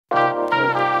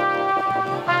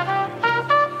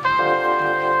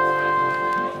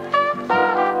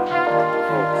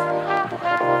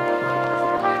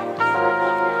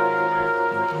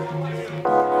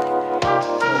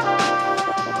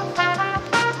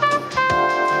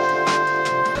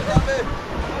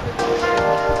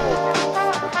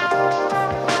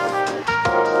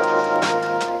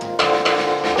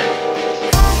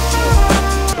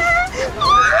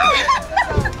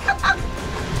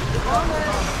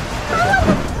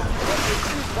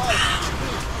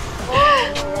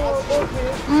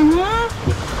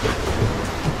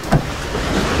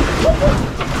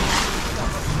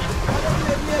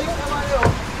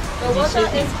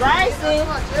It's rising.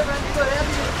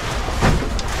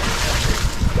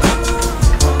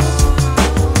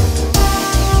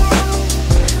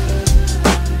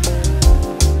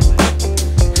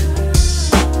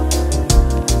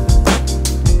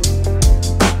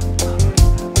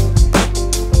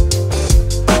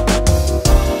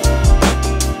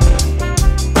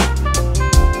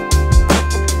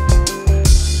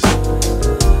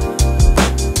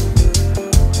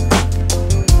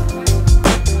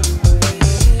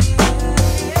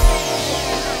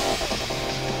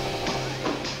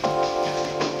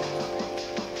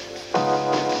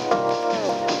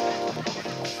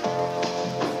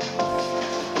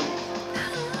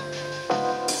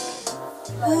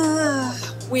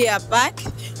 We are back.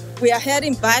 We are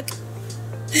heading back.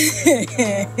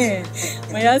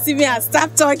 When you see me, I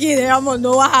stop talking. I'm gonna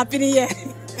know what happened here.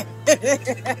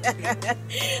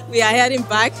 We are heading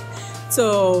back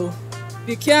to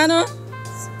Buchanan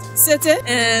City,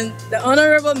 and the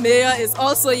Honorable Mayor is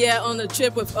also here on the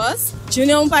trip with us.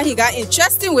 Junior Umpa, he got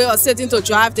interesting way of sitting to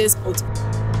drive this boat.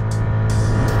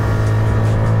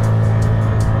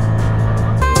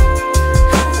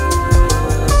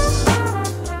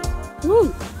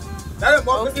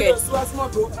 Okay.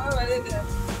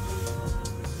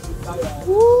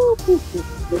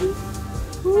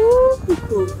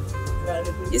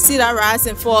 You see that rise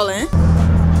and falling?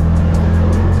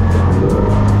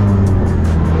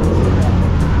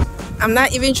 I'm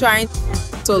not even trying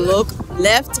to look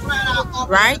left,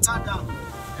 right.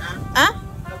 Huh?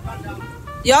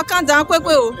 Y'all come down quick,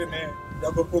 quick.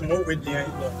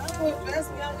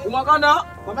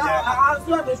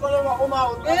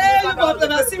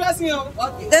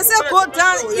 They say go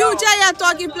down. You just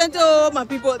talking plenty of my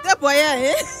people. They boy,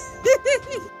 eh?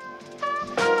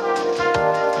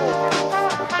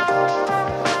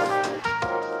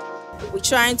 We're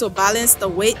trying to balance the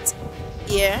weight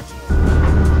here.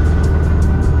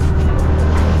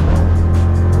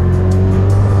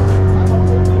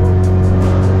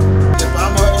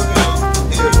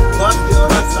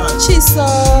 Jesus.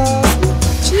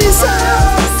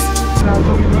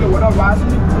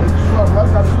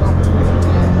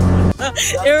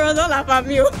 Aaron, don't laugh at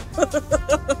me.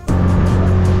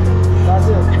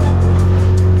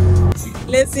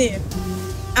 Listen,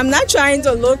 I'm not trying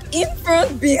to look in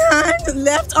front, behind,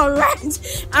 left or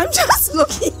right. I'm just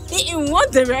looking in one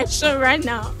direction right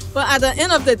now. But at the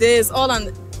end of the day, it's all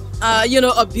on,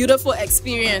 a beautiful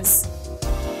experience.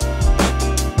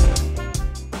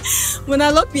 When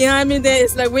I look behind me there,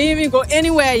 it's like we didn't even go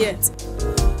anywhere yet.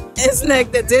 It's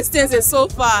like the distance is so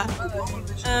far.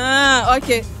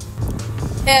 Okay.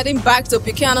 Heading back to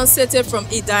Buchanan City from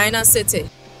Edina City.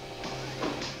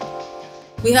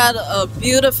 We had a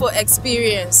beautiful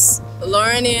experience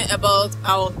learning about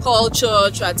our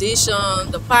culture, tradition,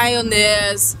 the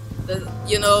pioneers, the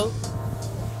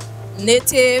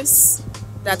natives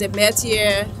that they met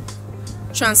here,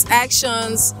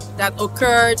 transactions that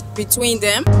occurred between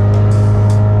them.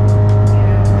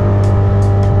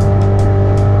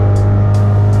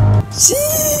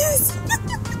 Jeez!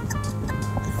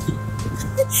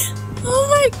 Oh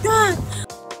my God!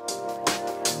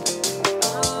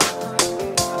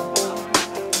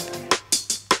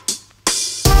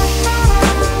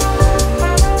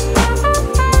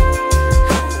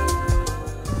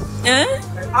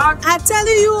 I tell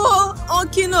you, on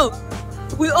Kino,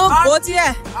 we all both here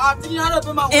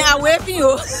and I'm waving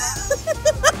you.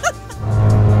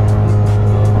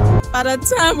 By the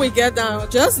time we get down,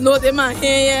 just know that my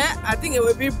hair, I think it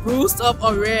will be bruised up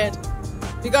or red.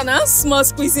 Because I'm small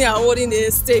squeezing and holding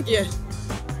the steak here.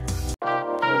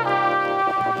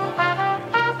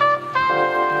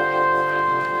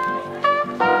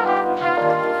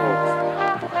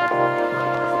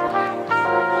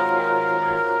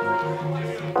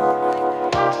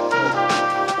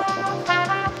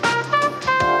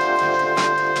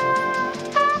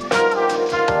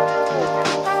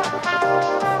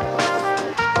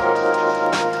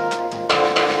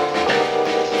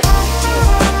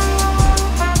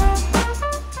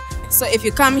 So if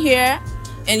you come here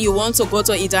and you want to go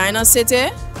to Edina City,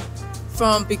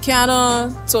 from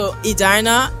Buchanan to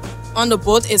Edina, on the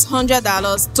boat is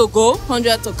 $100 to go,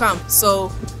 $100 to come. So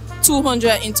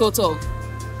 $200 in total.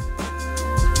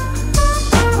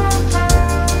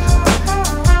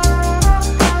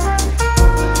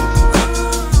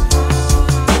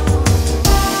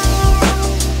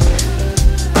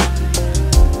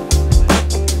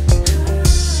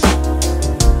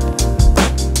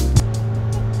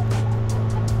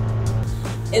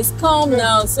 It's calm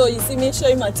now, so you see me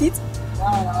showing my teeth?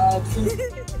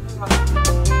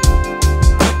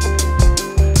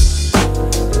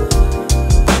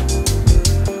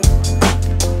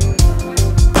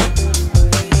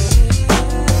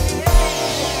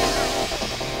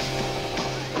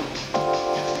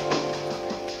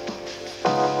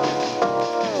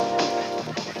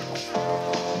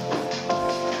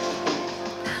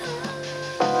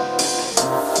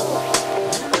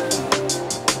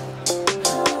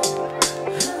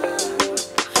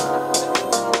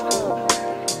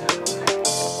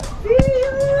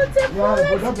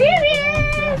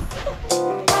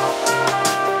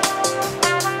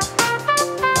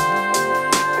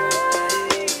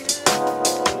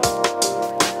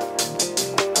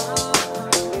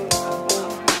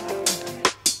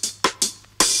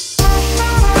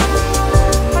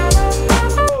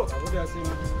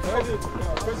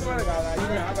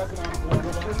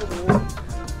 Super.